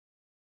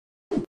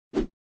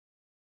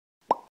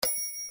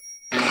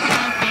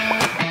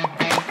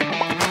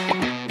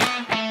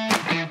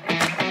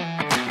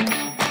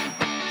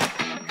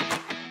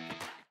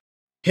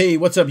Hey,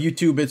 what's up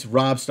YouTube? It's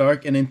Rob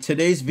Stark, and in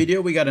today's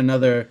video we got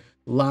another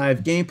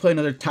live gameplay,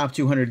 another top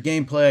 200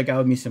 gameplay. I got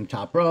with me some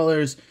top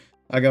brawlers.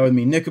 I got with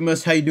me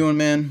Nicomas. How you doing,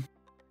 man?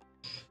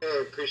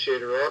 Hey,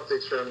 appreciate it, Rob.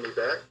 Thanks for having me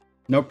back.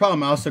 No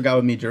problem. I also got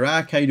with me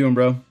Durakh. How you doing,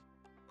 bro?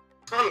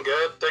 I'm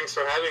good. Thanks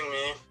for having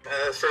me.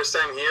 First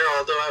time here,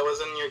 although I was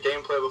in your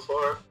gameplay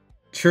before.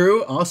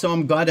 True. Also,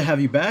 I'm glad to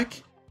have you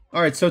back.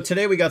 All right, so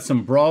today we got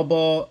some Brawl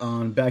Ball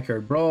on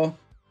Backyard Brawl,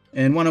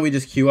 and why don't we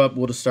just queue up?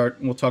 We'll just start.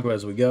 We'll talk about it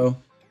as we go.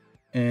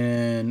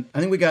 And I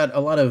think we got a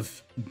lot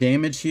of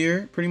damage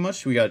here, pretty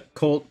much. We got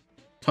Colt,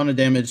 ton of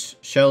damage,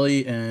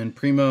 Shelly, and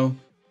Primo.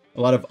 A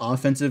lot of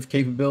offensive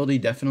capability,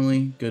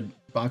 definitely. Good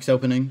box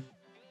opening.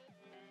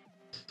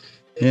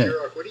 Hey, Yeah.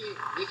 Durakh, what do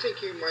you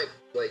think you might,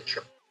 like,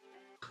 try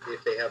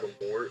if they have a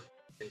mort,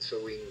 and so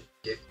we can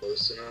get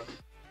close enough,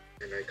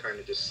 and I kind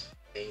of just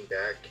hang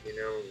back, you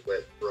know, and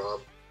let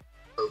Rob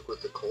poke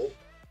with the Colt?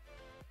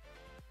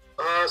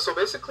 So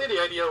basically the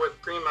idea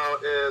with Primo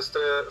is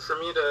for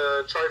me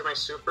to charge my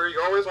super.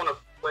 You always want to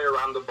play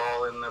around the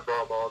ball in the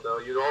Brawl Ball, though.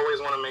 You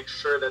always want to make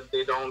sure that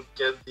they don't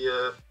get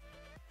the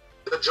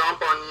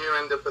jump on you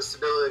and the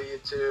possibility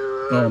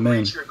to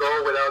reach your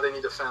goal without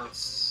any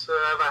defense.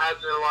 I've had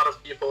a lot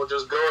of people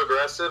just go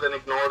aggressive and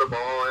ignore the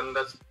ball, and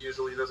that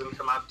usually doesn't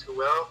come out too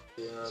well.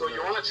 Yeah, so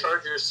you want to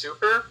charge your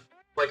super,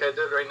 like I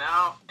did right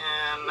now,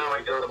 and now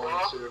I get the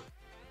ball.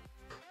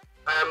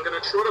 I'm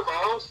going to throw the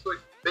ball, so it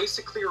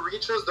basically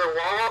reaches the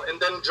wall and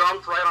then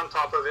jump right on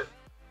top of it.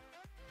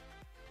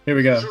 Here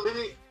we go.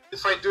 Usually,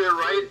 if I do it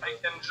right, I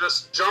can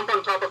just jump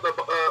on top of the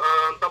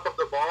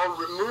ball,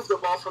 remove the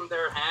ball from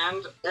their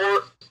hand,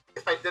 or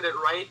if I did it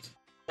right,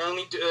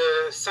 only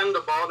send the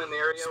ball in the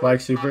area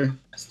Spike super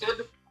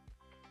tested,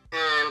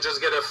 and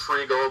just get a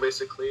free goal.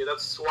 Basically,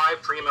 that's why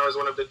Primo is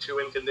one of the two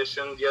in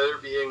condition. The other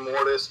being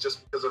Mortis,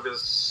 just because of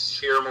his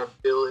sheer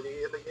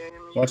mobility in the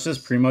game. Watch this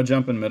Primo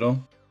jump in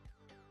middle.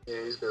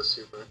 Yeah, he's got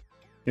super.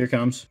 Here it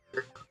comes.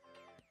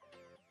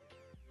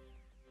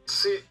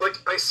 See, like,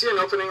 I see an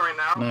opening right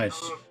now.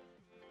 Nice.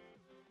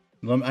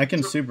 I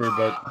can super,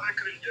 but I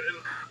couldn't get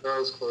in. That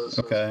was close.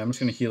 okay, I'm just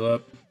gonna heal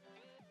up.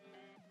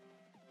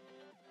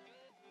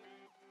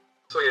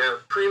 So yeah,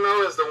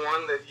 Primo is the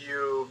one that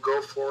you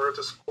go for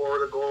to score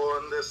the goal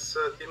on this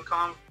team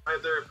comp.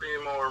 Either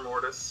Primo or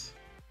Mortis.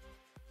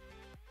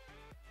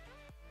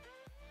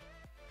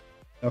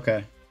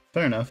 Okay,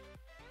 fair enough.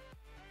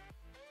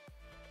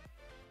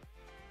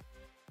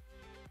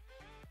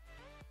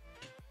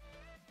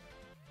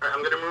 Alright,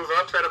 I'm gonna move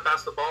up, try to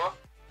pass the ball.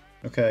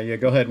 Okay, yeah,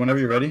 go ahead whenever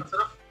you're ready.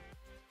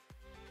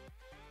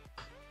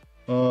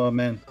 Oh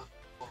man.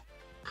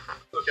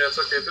 Okay, it's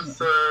okay. Just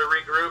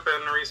regroup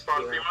and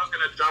respawn. Yeah. Primo's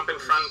gonna jump in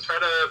front, try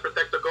to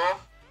protect the goal.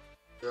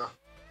 Yeah.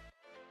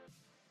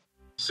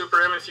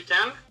 Super him if you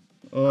can.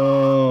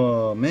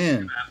 Oh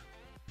man.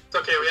 It's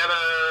okay.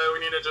 We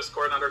need to just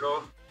score another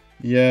goal.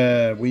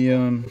 Yeah, we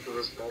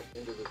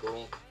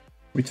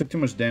took too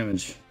much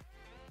damage.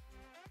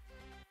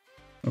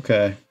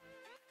 Okay.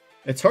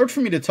 It's hard for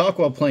me to talk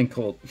while playing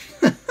Colt.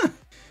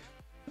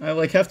 I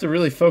like have to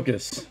really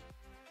focus.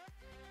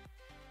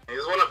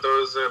 He's one of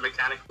those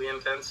mechanically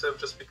intensive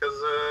just because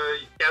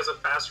he has a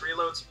fast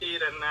reload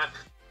speed, and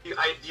you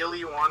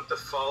ideally want to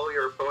follow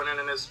your opponent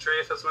in his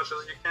strafe as much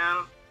as you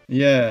can.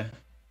 Yeah.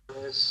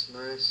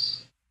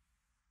 Nice.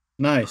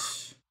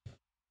 Nice.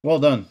 Well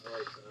done. I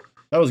like that.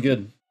 That was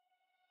good.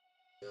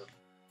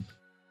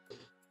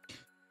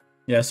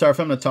 Yeah, sorry if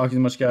I'm not talking too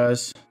much,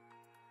 guys.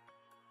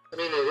 I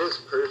mean, it is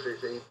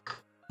perfect.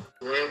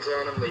 He lands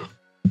on him,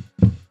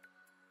 they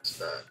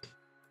stack.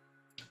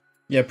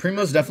 Yeah,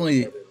 Primo's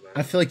definitely.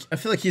 I feel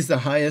like he's the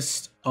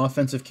highest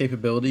offensive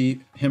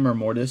capability. Him or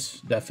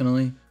Mortis,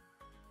 definitely.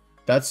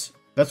 That's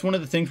one of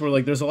the things where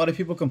like there's a lot of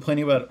people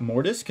complaining about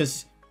Mortis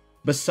because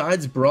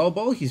besides Brawl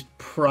Ball, he's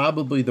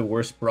probably the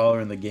worst brawler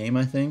in the game.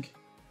 I think,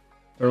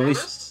 or at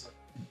least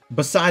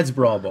besides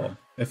Brawl Ball.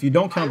 If you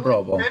don't count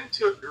Brawl Ball. I tend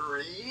to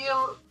agree.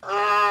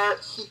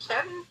 He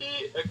can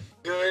be a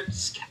good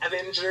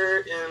scavenger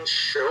in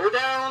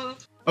Showdown.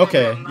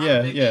 Okay, I'm not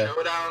a big yeah.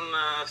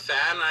 Showdown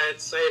fan. I'd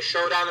say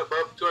Showdown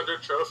above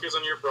 200 trophies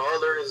on your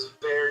brawler is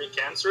very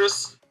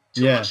cancerous.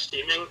 Too much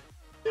teaming.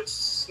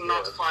 It's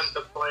not fun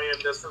to play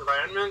in this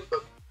environment,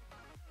 but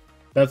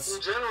that's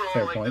in general,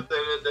 fair like point.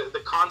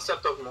 the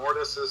concept of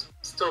Mortis is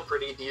still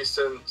pretty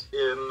decent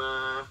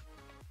in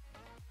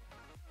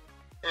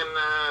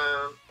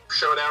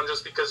Showdown,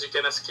 just because you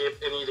can escape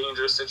any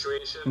dangerous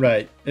situation.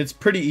 Right. It's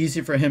pretty easy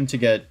for him to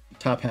get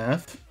top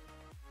half.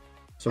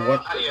 So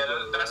what? Yeah,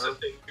 that's the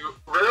thing. You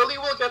rarely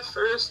will get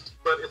first,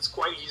 but it's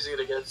quite easy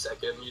to get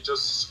second. You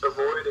just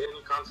avoid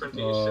any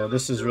confrontation. Oh,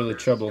 this is really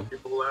trouble.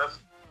 People left.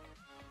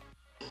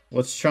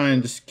 Let's try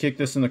and just kick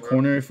this in the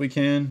corner if we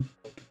can.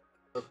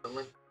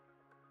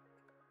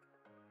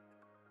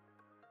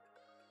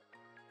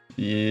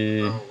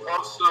 Yeah.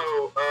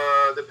 Also,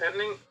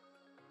 depending.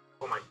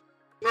 Oh my.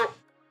 No.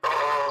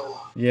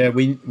 Oh. Yeah,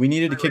 we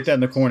needed to kick that in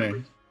the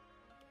corner.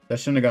 That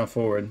shouldn't have gone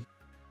forward.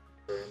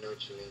 I know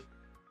what you mean.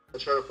 I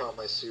tried to pop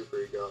my super,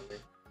 he got me.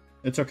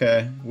 It's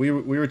okay. We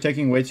were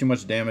taking way too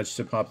much damage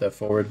to pop that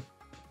forward.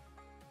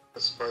 The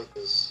spike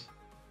is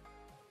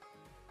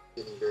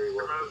getting very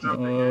low.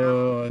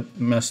 Oh,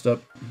 messed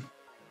up.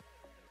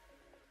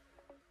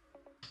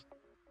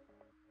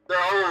 They're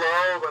all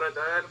low, but I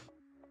died.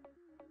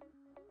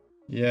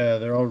 Yeah,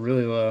 they're all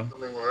really low.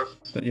 Something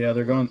left. But yeah,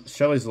 they're going.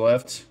 Shelly's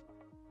left.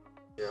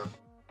 Yeah.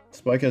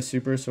 Spike has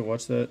super, so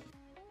watch that.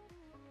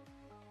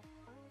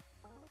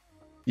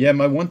 Yeah,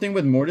 my one thing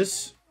with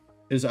Mortis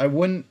is I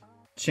wouldn't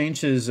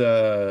change his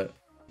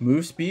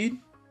move speed,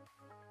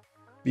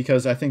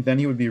 because I think then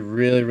he would be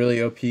really,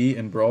 really OP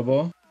in Brawl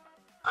Ball.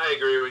 I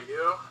agree with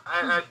you.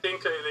 I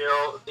think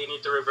they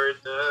need to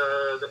revert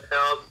the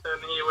health,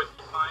 and he would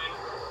be fine.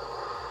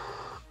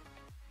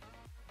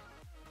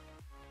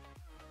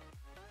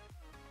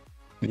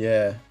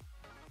 Yeah.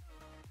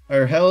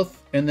 Or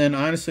health, and then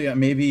honestly,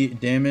 maybe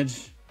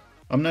damage.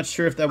 I'm not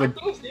sure if that would... I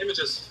think his damage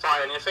is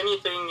fine. If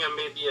anything,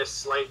 maybe a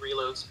slight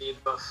reload speed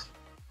buff.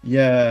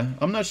 Yeah,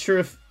 I'm not sure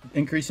if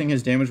increasing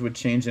his damage would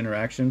change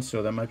interactions,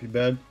 so that might be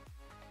bad.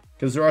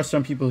 Because there are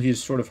some people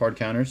he's sort of hard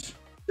counters.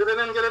 Get it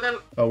in, get it in.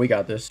 Oh, we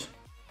got this.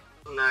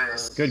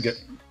 Nice. Good, good.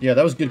 Yeah,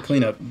 that was good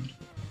cleanup.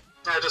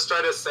 I just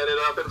tried to set it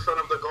up in front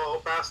of the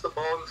goal, pass the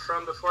ball in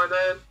front before I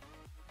died.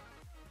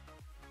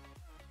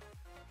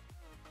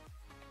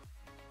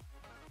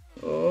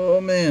 Oh,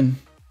 man.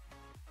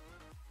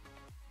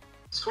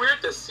 It's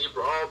weird to see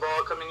Brawl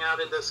Ball coming out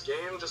in this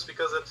game, just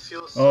because it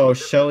feels so Oh,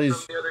 different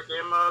Shelly's... from the other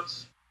game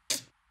modes.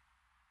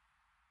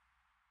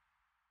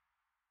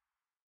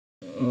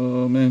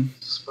 Oh, man.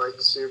 Spike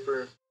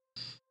super.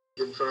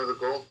 Get in front of the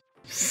goal.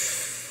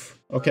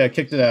 Okay, I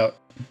kicked it out.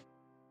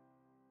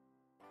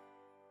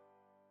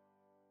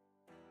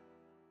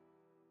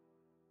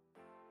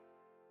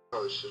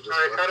 Probably should just.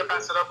 Alright, try to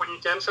pass it up when you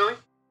can, Shelly.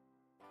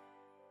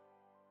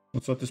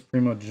 Let's let this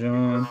Primo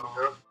jump.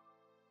 Yep.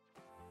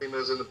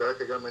 Primo's in the back.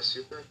 I got my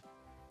super.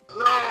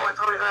 No, I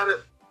thought I had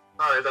it.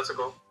 Alright, that's a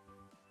goal.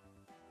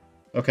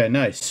 Okay,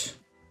 nice.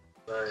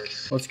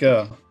 Nice. Let's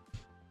go.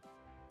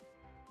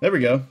 There we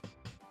go.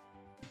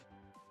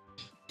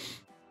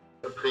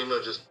 The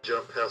Primo just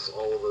jumped past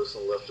all of us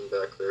and left him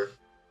back there.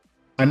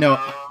 I know.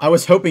 I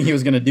was hoping he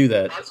was going to do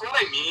that. That's what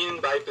I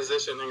mean by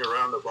positioning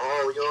around the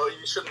ball.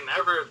 You should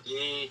never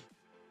be...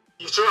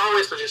 You should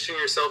always position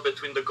yourself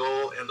between the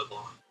goal and the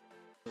ball.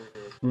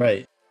 Mm-hmm.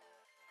 Right.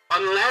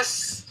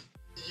 Unless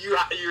your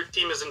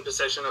team is in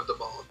possession of the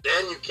ball.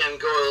 Then you can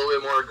go a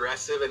little bit more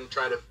aggressive and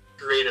try to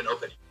create an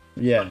opening.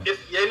 Yeah. But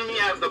if the enemy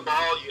has the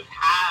ball, you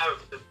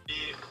have to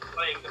be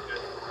playing the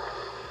good.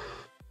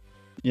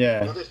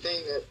 Yeah. Another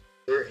thing that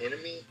their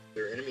enemy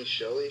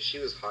Shelly, she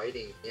was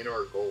hiding in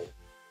our goal.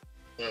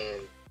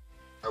 And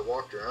I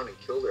walked around and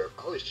killed her. I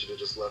probably should have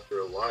just left her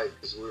alive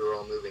because we were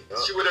all moving up.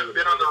 She would have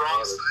been on the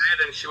wrong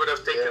side, and she would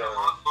have taken a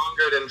lot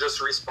longer than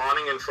just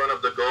respawning in front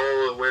of the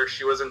goal where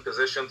she was in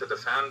position to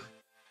defend.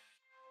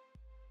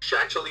 She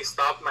actually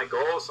stopped my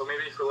goal, so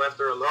maybe if we left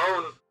her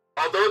alone.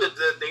 Although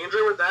the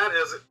danger with that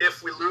is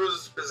if we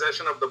lose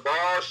possession of the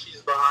ball,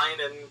 she's behind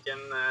and can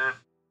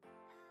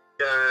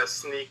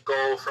sneak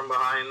goal from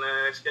behind.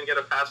 She can get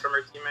a pass from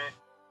her teammate.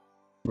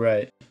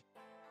 Right.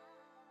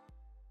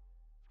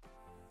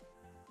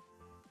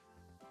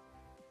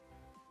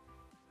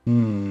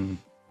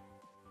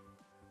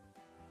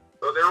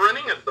 So they're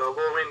running a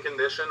double win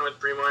condition with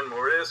Primo and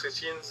Mortis,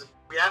 which means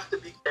we have to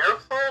be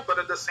careful, but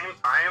at the same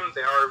time,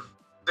 they are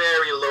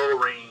very low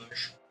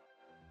range.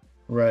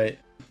 Right.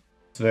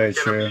 It's very You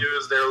can true.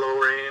 abuse their low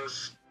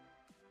range.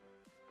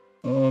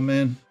 Oh,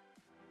 man.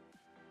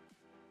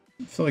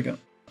 I feel like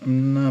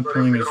I'm not But if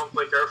playing we as... don't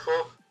play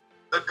careful,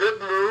 a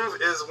good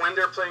move is when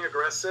they're playing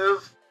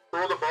aggressive,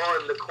 throw the ball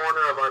in the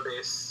corner of our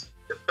base.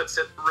 It puts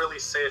it really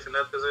safe in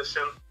that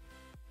position.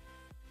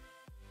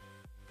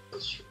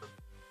 That's true.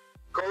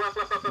 Go left,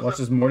 left, left, left. Watch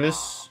this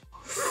Mortis.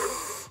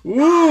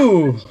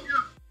 Ooh!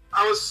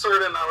 I was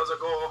certain that was a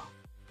goal.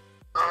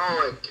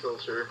 Oh, I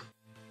killed her.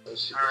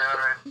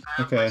 Alright. I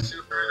have Okay. my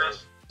super. That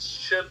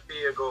should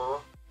be a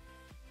goal.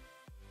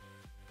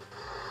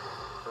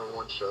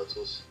 One shots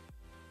was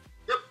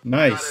Yep.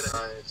 Nice.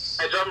 Got it. nice.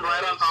 I jumped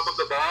right on top of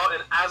the ball,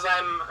 and as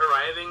I'm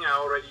arriving, I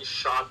already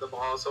shot the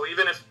ball. So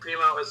even if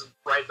Primo is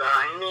right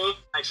behind me,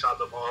 I shot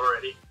the ball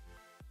already.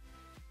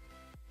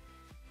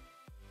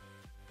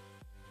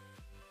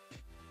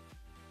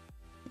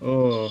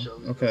 Oh,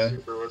 Shelly, okay.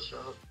 Super was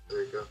shot.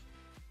 There you go.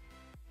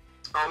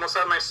 I almost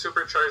had my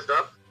super charged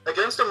up.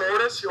 Against a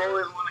Mortis, you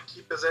always want to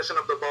keep possession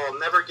of the ball.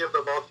 Never give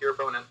the ball to your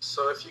opponent.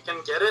 So if you can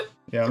get it,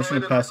 Yeah, I'm just throw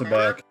gonna in pass the it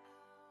corner. back.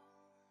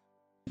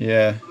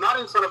 Yeah. Not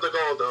in front of the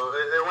goal, though.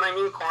 When I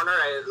mean corner,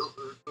 I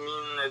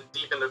mean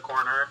deep in the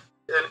corner.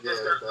 And Yeah, if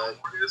there's no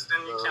back. Mortis,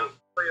 then you can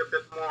play a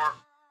bit more.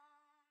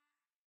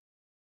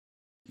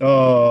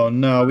 Oh,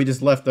 no, we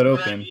just left that What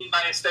I open. mean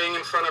by staying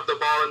in front of the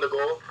ball in the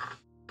goal.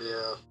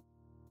 Yeah.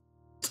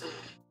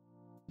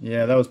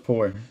 Yeah, that was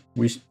poor.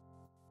 We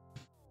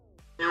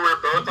You were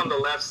both on the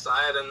left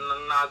side and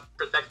not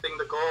protecting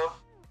the goal.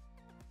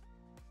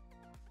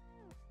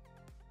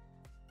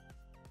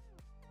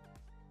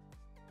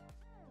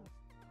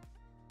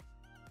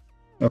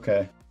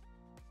 Okay.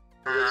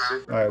 All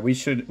right, we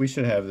should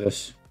have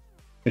this.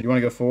 Do you want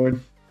to go forward?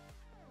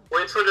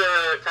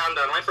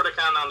 countdown. Wait for the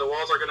countdown. The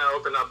walls are gonna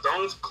open up.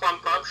 Don't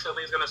clump up.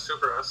 Shelly's gonna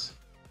super us.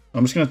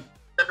 I'm just gonna.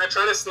 If I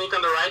try to sneak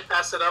on the right,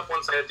 pass it up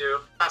once I do.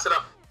 Pass it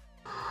up.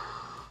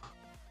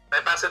 I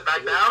pass it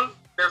back down.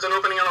 There's an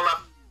opening on the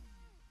left.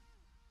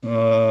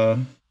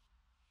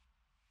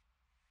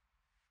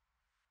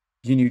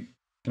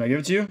 Can I give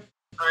it to you?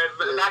 Alright,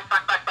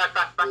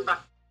 back.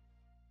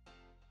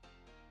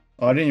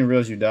 Oh, I didn't even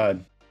realize you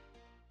died.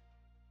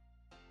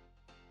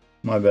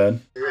 My bad.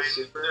 They're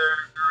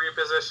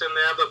repositioned.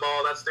 They have the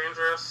ball. That's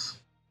dangerous.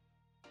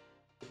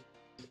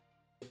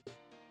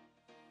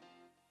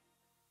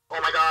 Oh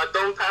my god,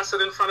 don't pass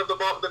it in front of the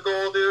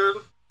goal,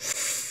 dude.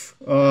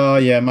 Oh,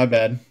 yeah, my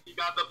bad. You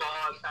got the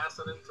ball and pass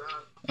it in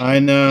front. I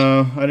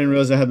know. I didn't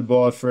realize I had the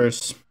ball at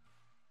first.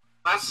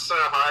 That's a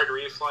hard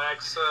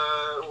reflex.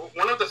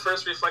 One of the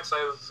first reflex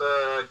I've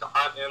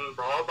got in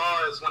Brawl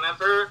Ball is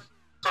whenever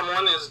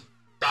someone is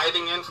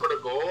diving in for the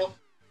goal,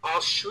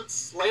 I'll shoot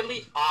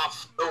slightly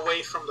off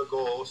away from the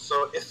goal.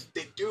 So if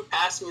they do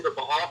pass me the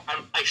ball,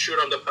 I shoot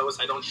on the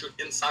post. I don't shoot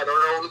inside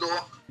our own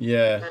goal.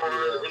 Yeah.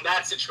 Or in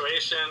that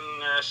situation,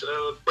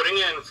 putting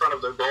it in front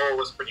of the goal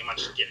was pretty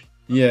much getting.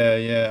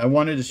 Yeah. I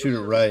wanted to shoot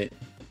it right.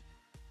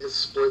 A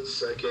split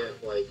second,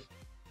 like,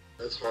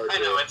 that's hard. I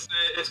know,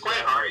 it's quite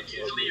hard.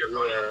 Usually you're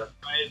going to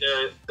try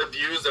to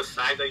abuse the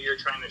fact that you're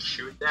trying to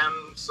shoot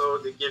them so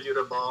they give you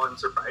the ball and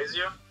surprise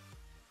you.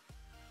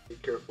 Be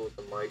careful with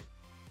the mic.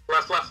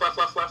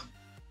 Left.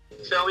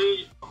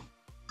 Shelly,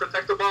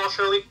 protect the ball,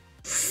 Shelly.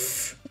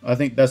 I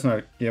think that's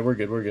not... Yeah, we're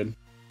good.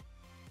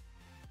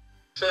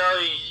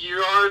 Shelly, you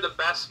are the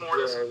best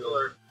Mortis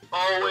killer.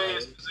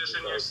 Always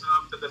position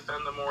yourself to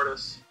defend the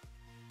Mortis.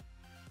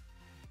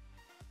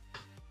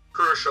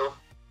 Crucial.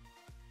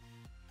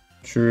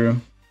 True.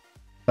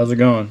 How's it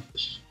going?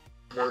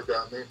 More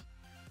got me.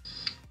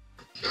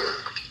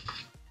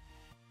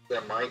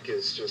 That mic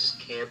is just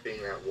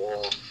camping that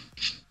wall.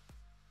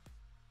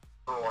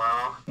 Oh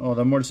wow. Oh,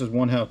 that Mortis has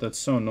 1 health. That's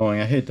so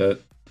annoying. I hate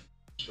that.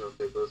 So if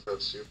they both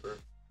have super.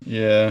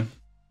 Yeah.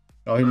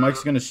 Oh,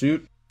 Mike's gonna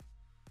shoot?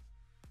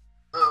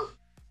 Oh.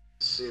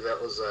 See,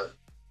 that was that.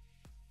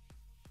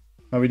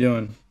 How we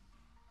doing?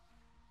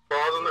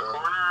 Ball's in the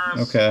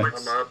corner. Okay.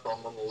 I'm up.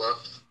 I'm on the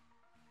left.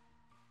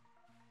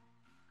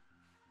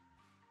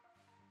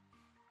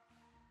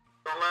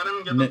 Don't let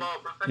him get the ball.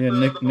 Protect yeah,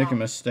 the ball.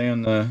 Nicomas, stay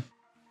on the...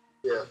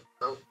 Yeah.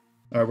 Oh.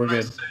 Alright, we're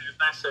good.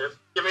 Nice save.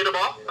 Give me the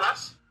ball.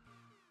 Pass.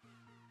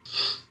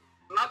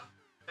 Not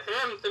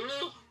him, to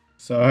me.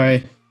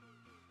 Sorry.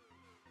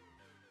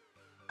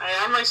 I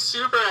had my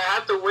super. I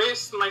had to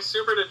waste my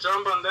super to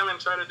jump on them and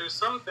try to do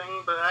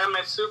something, but I have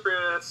my super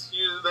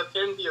that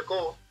can be a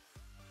goal.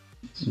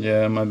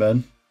 Yeah, my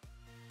bad.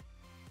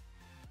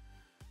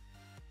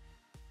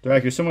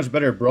 Durakh, you're so much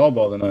better at Brawl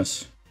Ball than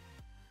us.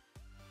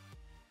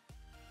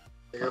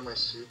 I got my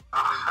super.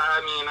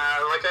 I mean,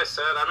 like I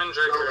said, I'm in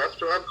Jerky. I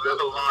have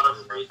a lot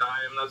of free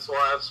time. That's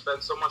why I've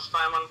spent so much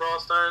time on Brawl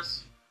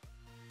Stars.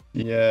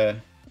 Yeah.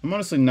 I'm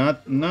honestly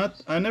not...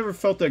 I never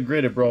felt that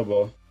great at Brawl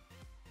Ball.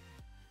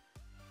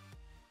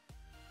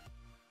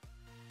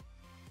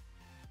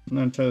 I'm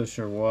not entirely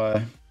sure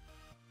why.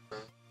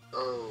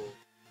 Oh.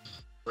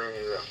 Ran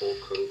into that whole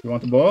coat. You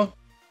want the ball?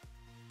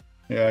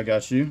 Yeah, I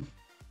got you.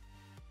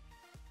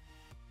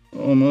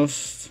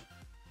 Almost.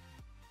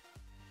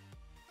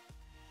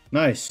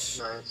 Nice.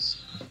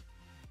 Nice.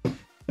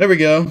 There we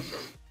go.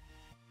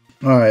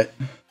 Alright.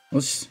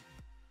 Let's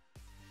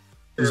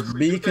If we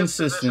be do get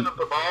consistent. possession of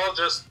the ball,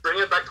 just bring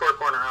it back to our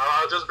corner.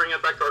 I'll just bring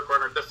it back to our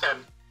corner.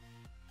 Defend.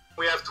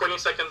 We have 20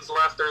 seconds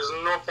left. There's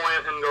no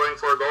point in going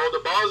for a goal.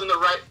 The ball is in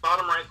the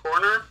bottom right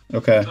corner.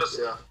 Okay. Just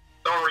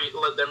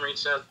don't let them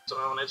reach that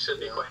zone. It should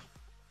be quick.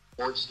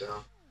 Points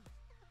down.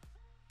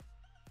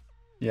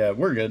 Yeah,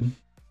 we're good.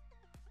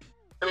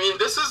 I mean,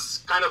 this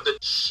is kind of the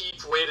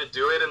cheap way to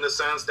do it in the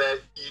sense that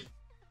you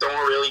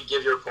don't really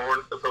give your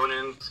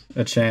opponent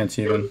A chance,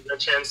 even. a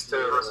chance to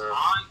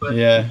respond, but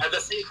Yeah. at the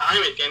same time,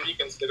 it can be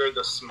considered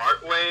the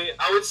smart way.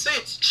 I would say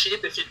it's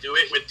cheap if you do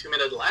it with 2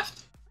 minutes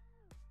left.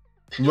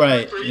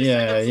 Right, 3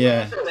 yeah, seconds yeah.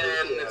 left,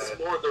 then it's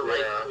more the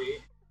right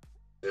way.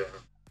 Yeah.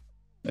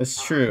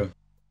 That's true.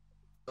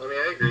 I mean,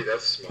 I agree.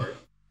 That's smart.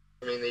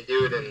 I mean, they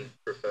do it in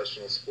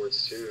professional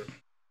sports too.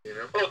 You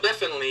know? Oh,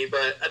 definitely,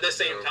 but at the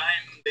same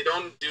time, they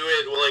don't do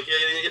it. Well, like,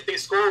 if they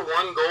score 1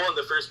 goal in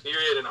the first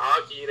period in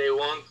hockey, they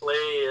won't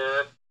play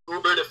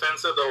uber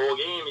defensive the whole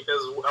game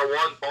because at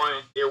one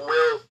point it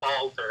will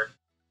falter.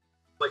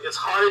 Like, it's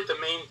hard to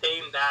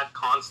maintain that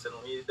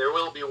constantly. There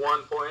will be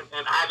 1 point,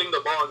 and having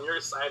the ball on your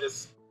side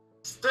is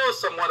still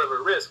somewhat of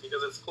a risk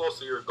because it's close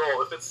to your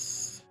goal. If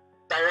it's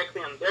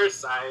directly on their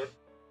side,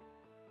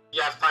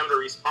 you have time to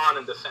respawn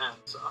and defend.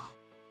 So.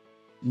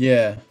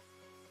 Yeah.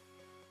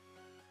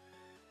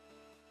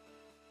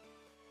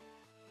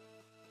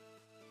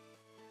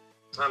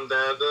 I'm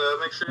dead.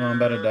 Make sure. Oh, I'm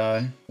about to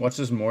die. Watch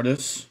this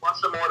Mortis. Watch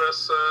the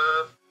Mortis.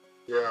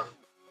 Yeah.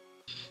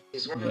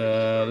 This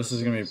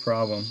is gonna be a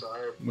problem.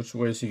 Which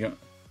way is he going?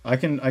 I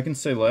can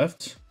say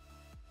left.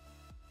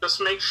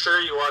 Just make sure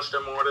you watch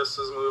the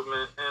Mortis's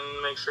movement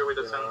and make sure we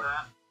defend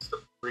that. It's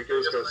the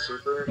Rico's got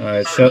super.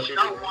 Alright, So so we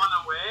got one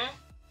away.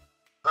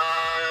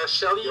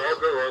 Shelly, Y'all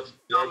go up.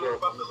 Y'all move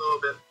go up a little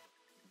bit.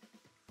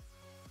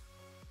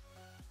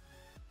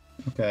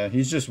 okay,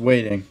 he's just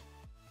waiting.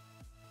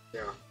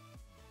 Yeah. Yeah,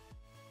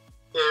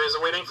 he was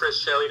waiting for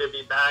Shelly to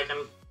be back and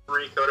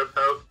Rico to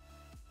poke.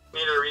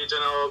 Need to regen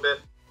a little bit.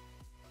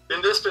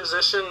 In this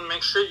position,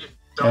 make sure you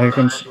don't Here die.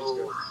 comes-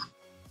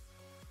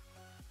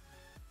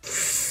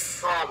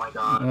 Oh my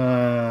god.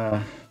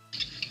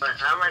 Alright,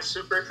 have my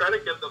super, try to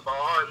get the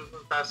ball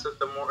and pass it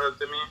to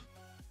me.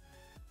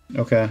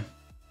 Okay.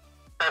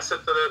 Pass it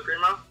to the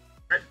Primo.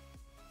 Right.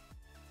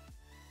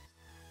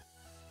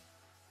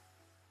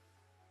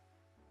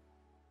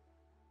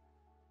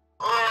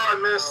 Oh,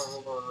 I missed.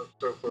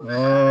 So close.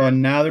 Oh,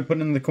 now they're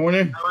putting it in the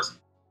corner? I was.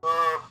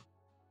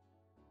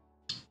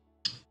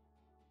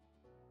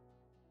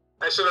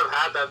 I should have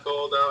had that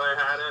goal though. I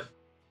had it.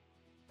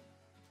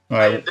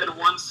 I Alright, did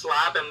one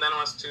slap and then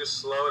was too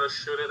slow to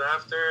shoot it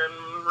after,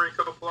 and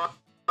Rico blocked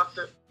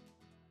it.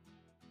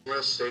 I'm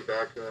gonna stay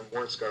back, and then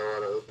Mort's got a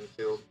lot of open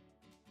field.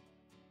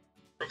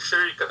 Make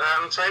sure you.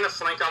 I'm trying to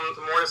flank on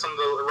Mortis on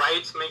the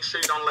right. Make sure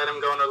you don't let him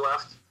go on the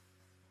left.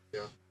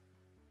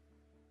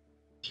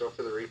 Show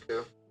for the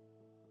Rico.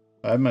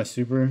 I have my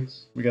super.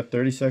 We got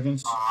 30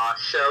 seconds. Aw,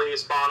 Shelly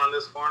spawned on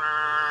this corner.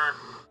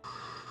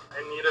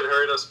 I needed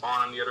her to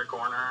spawn on the other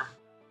corner.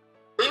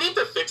 They need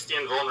to fix the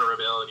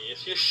invulnerability.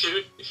 If you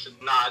shoot, you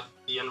should not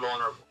be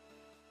invulnerable.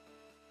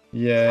 As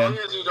Yeah. long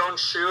as you don't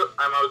shoot,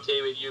 I'm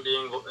okay with you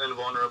being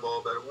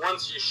invulnerable, but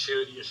once you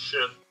shoot, you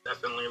should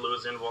definitely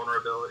lose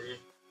invulnerability.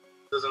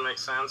 Doesn't make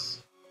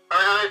sense.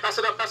 Alright, pass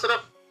it up, pass it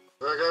up.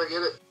 I gotta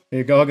get it.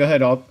 Here, go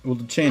ahead.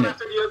 We'll chain it.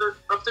 After the other,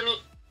 up to me.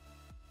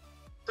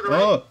 To the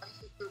right. Oh,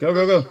 go,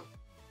 go, go.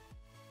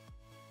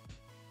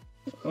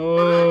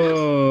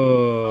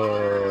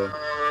 Oh.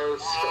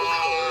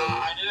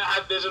 I didn't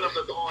have vision of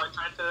the goal. I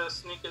tried to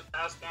sneak it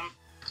past them.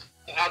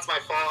 That's my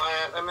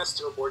fault. I missed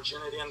the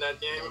opportunity in that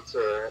game. It's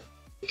alright.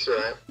 It's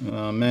alright.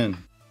 Oh, man.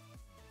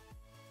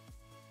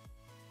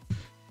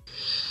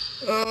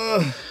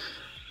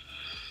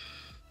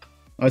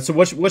 Alright, so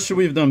what should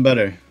we have done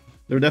better?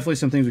 There were definitely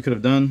some things we could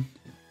have done.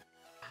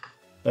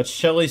 That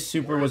Shelly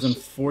super was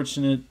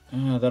unfortunate.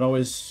 That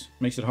always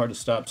makes it hard to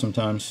stop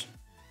sometimes.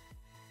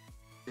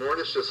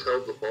 Mortis just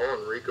held the ball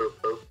and Rico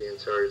poked the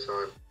entire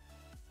time.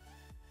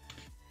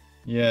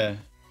 Yeah.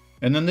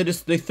 And then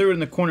they threw it in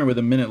the corner with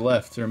a minute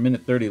left, or a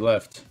minute 30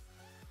 left.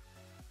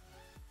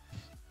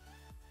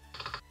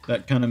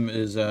 That kind of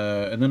is,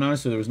 and then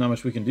honestly, there was not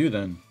much we can do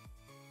then.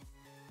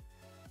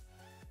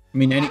 I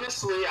mean,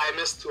 Honestly, I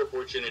missed two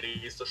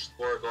opportunities to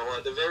score a goal.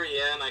 At the very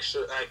end,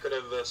 I could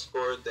have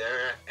scored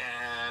there,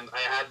 and I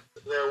had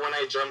there when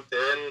I jumped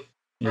in.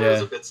 I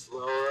was a bit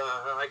slow.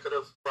 I could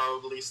have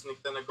probably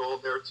sneaked in a goal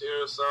there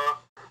too. So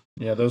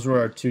yeah, those were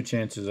our two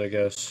chances, I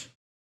guess.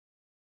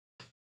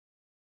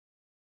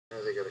 Yeah,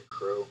 they got a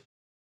crow.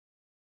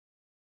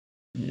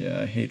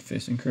 Yeah, I hate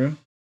facing crew.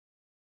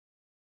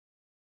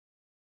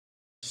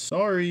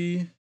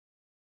 Sorry.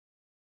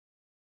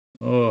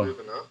 Oh,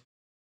 Moving up.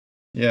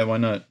 yeah, why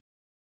not?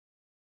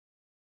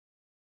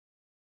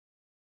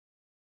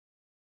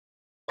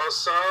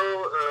 also,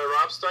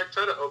 Rob Stark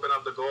tried to open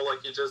up the goal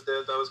like you just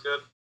did. That was good.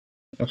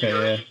 Okay, you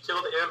yeah. You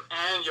killed him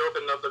and you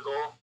opened up the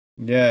goal.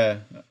 Yeah.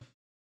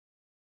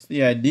 It's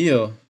the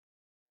ideal.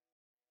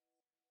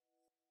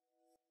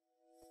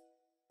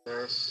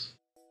 Nice.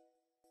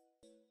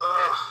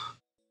 Ugh.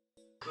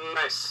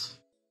 Nice.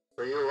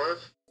 Are you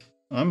alive?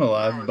 I'm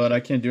alive, but I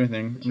can't do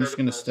anything. I'm just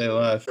gonna stay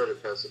alive. Try to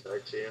pass it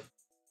back to you.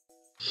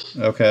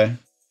 Okay.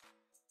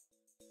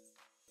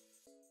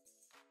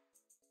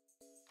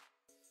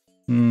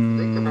 I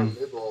think the whole Hmm.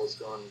 mid wall is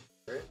gone,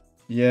 right?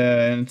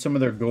 Yeah, and some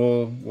of their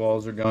goal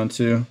walls are gone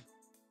too.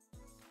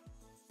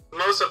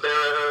 Most of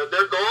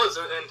their goal is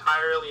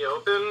entirely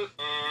open,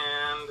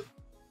 and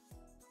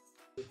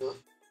Okay.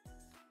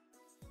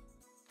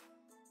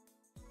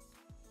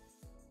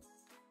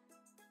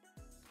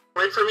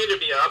 wait for me to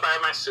be up. I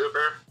have my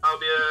super. I'll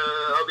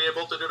be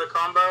able to do the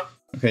combo.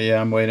 Okay,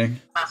 yeah, I'm waiting.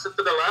 Pass it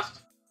to the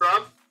left,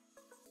 Rob.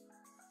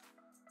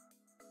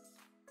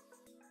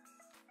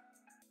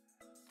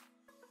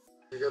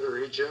 I got a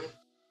regen.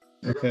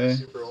 I got Okay. my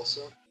super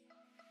also.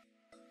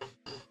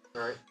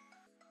 Alright.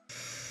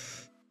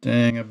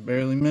 Dang, I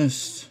barely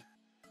missed.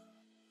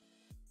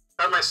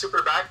 Have my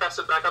super back. Pass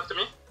it back up to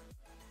me.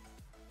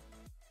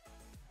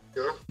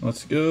 Go.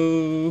 Let's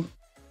go.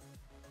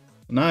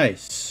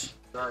 Nice.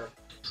 Alright.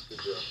 Good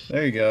job.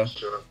 There you go. Good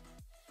job.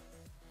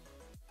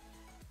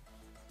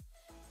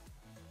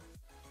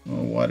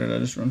 Oh, why did I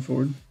just run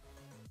forward?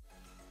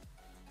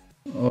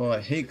 Oh, I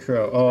hate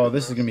Crow. Oh,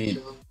 this is gonna be.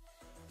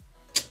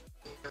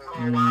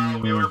 Oh wow,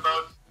 we were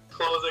both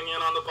closing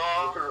in on the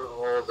ball. They're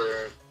all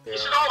there. Yeah. You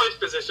should always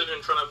position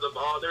in front of the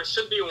ball. There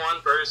should be one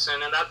person,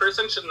 and that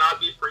person should not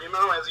be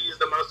Primo, as he's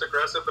the most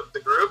aggressive of the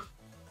group.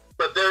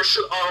 But there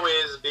should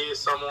always be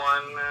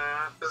someone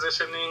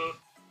positioning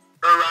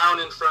around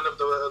in front of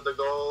the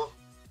goal.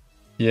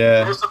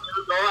 Yeah. Most of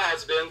the goal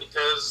has been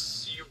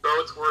because you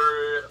both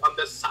were on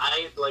the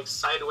side, like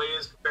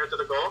sideways compared to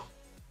the goal.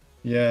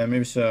 Yeah,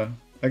 maybe so.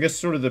 I guess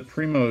sort of the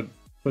Primo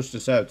pushed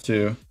us out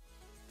too.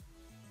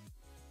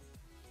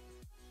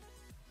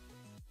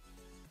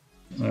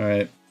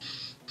 Alright.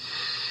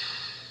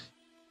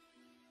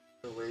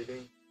 We're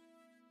waiting.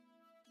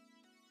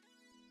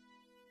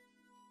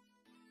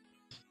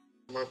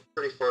 I'm up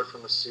pretty far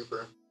from a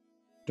super.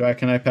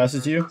 Can I pass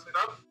it to you? Pass it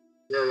up.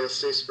 Yeah,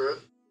 stay spread.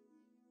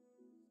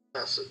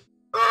 Pass it.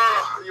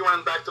 Oh, you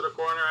went back to the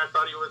corner. I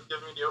thought you would give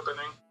me the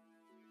opening.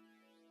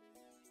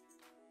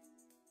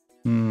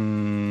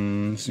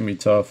 This is gonna be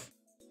tough.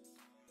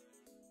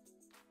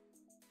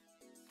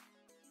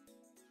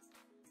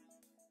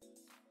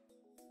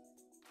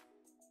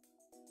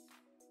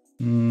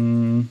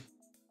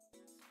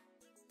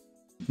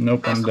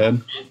 Nope, I'm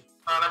dead.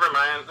 Oh, never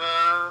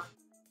mind.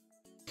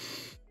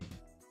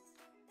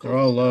 They're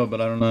all low,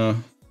 but I don't know.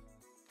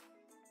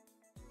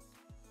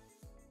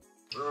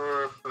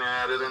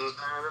 Nah, I didn't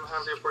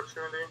have the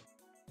opportunity.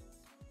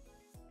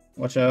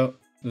 Watch out.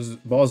 There's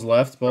balls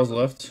left. Balls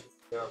left.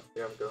 Yeah,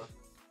 I'm going.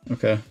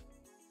 Okay.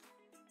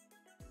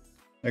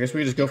 I guess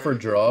we just go for a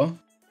draw.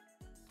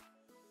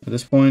 At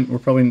this point, we're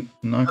probably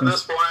not At gonna.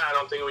 this point, I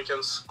don't think we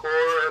can score,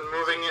 and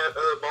moving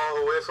the ball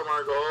away from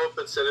our goal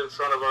puts it in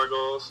front of our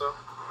goal. So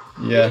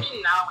Yeah.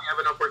 maybe now we have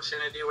an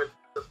opportunity with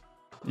the.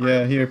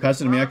 Yeah. Here,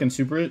 pass it to me. I can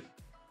super it.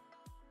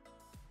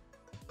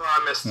 Oh,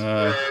 I missed.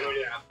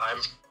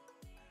 Time.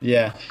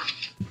 Yeah.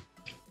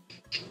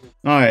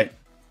 All right.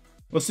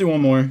 Let's do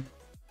one more.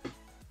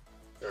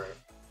 Alright.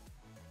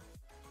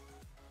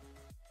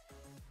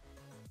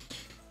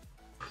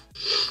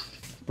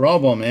 Brawl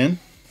ball, man.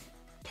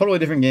 Totally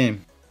different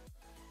game.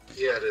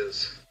 Yeah, it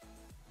is.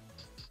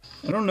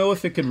 I don't know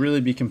if it could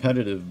really be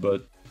competitive,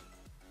 but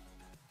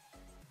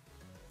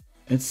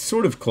it's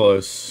sort of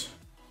close.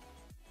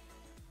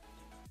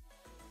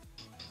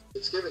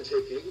 It's give and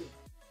take.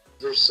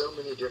 There's so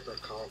many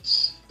different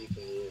comps you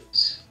can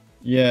use.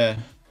 Yeah.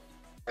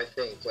 I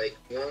think, like,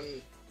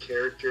 one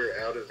character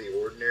out of the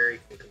ordinary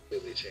can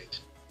completely change it.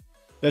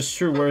 That's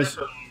true. Whereas,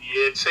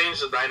 It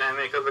changed the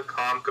dynamic of the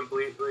comp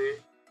completely.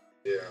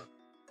 Yeah.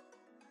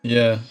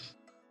 yeah.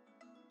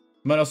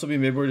 Might also be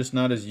maybe we're just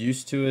not as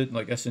used to it.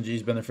 Like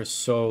SNG's been there for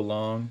so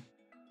long.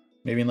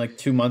 Maybe in like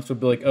 2 months we'll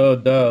be like, oh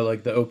duh,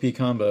 like the OP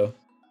combo.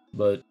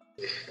 But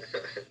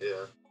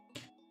Yeah.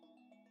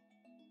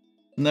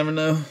 never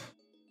know.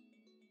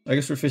 I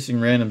guess we're facing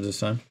randoms this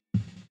time.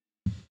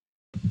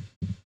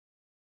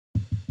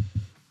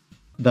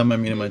 That might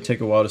mean it might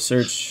take a while to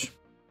search.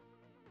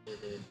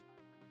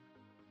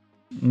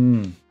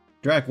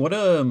 Durakh, what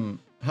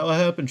how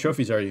high up in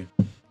trophies are you?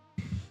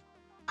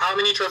 How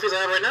many trophies I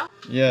have right now?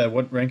 Yeah,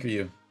 what rank are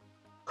you?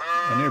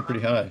 I know you're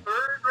pretty high.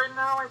 Third right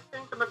now, I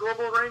think, in the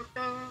global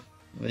ranking.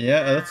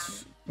 Yeah,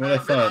 that's what I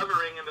I've been thought.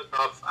 hovering in the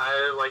top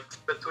 5, like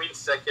between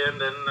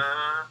second and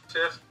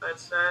fifth, I'd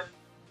say.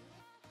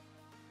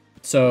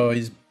 So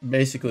he's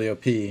basically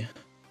OP. Yeah,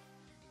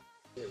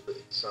 but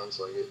it sounds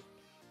like it.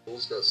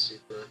 Bull's got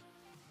super.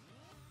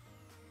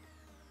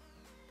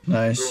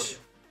 Nice.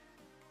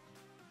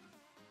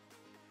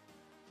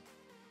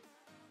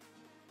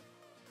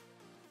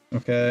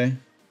 Okay.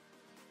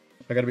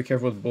 I gotta be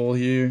careful with Bull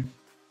here.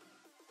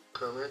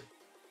 Coming.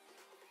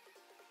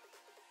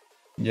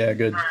 Yeah,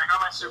 good. Alright, I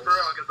got my super,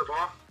 I'll get the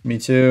ball. Me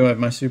too, I have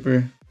my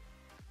super.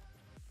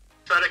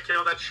 Try to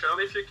kill that shell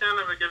if you can,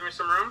 it would give me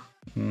some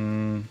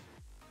room.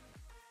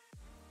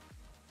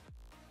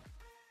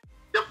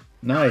 Yep.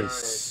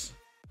 Nice.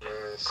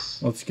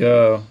 Nice. Let's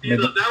go. Yeah,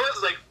 that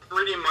was like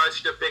pretty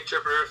much the picture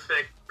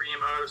perfect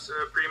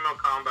Primo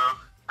combo.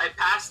 I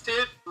passed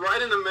it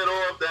right in the middle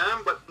of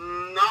them, but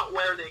not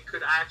where they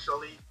could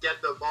actually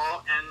get the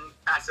ball and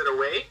pass it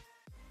away.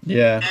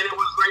 Yeah. And it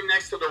was right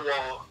next to the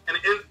wall. And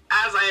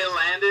as I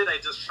landed, I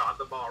just shot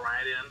the ball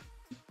right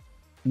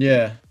in.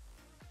 Yeah.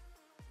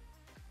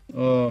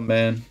 Oh,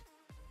 man.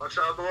 Watch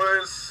out,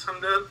 boys. I'm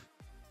dead.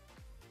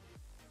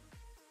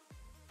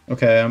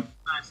 Okay,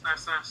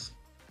 Nice.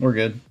 we're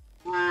good.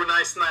 Ooh,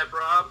 nice snipe,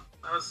 Rob.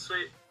 That was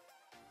sweet.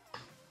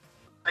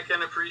 I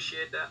can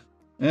appreciate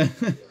that.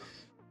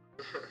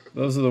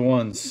 Those are the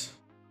ones.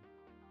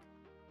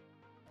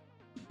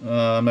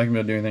 I'm not gonna be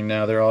able to do anything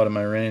now. They're all out of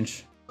my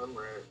range. I'm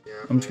right, yeah.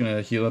 I'm just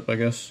gonna heal up, I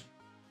guess.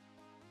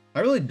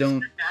 I really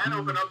don't. You can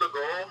open up the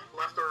goal,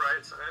 left or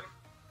right side,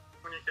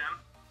 when you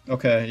can.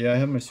 Okay, yeah, I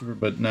have my super,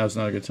 but now's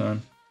not a good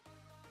time.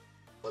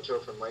 Watch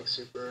out for Mike's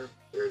super.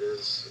 There it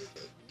is.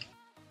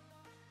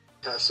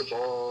 Pass the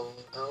ball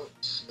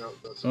out. No,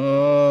 that's Uh,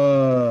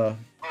 Oh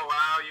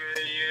wow,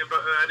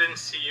 I didn't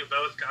see you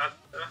both got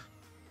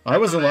I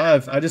was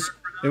alive.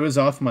 It was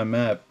off my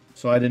map,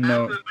 so I didn't I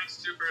have know. my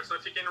super, so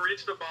if you can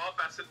reach the ball,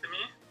 pass it to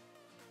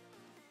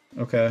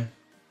me. Okay.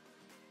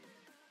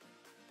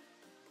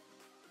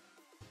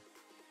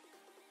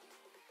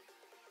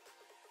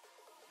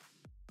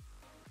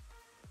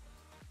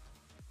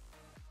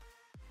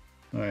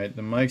 Alright,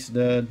 the mic's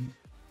dead.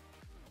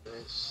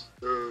 nice.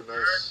 Ooh,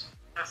 nice.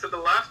 Pass it to the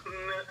left, and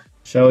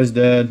Shelly's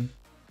dead.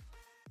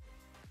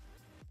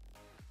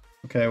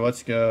 Okay,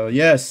 let's go.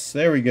 Yes,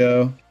 there we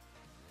go.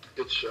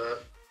 Good shot.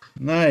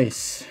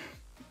 Nice.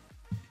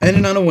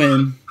 Ending on a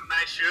win.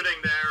 Nice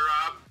shooting there,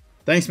 Rob.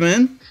 Thanks,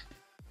 man.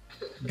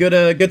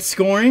 Good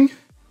scoring.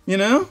 You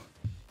know,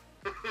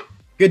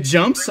 good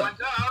jumps.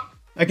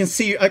 I can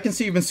see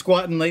you've been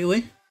squatting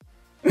lately.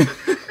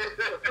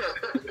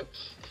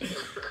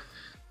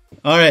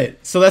 All right,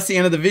 so that's the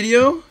end of the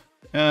video.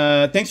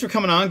 Thanks for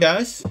coming on,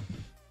 guys. It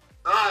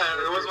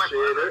was my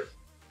pleasure.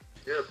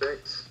 Yeah,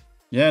 thanks.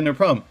 Yeah, no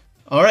problem.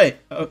 All right,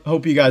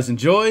 hope you guys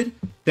enjoyed.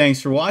 Thanks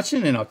for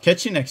watching, and I'll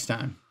catch you next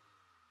time.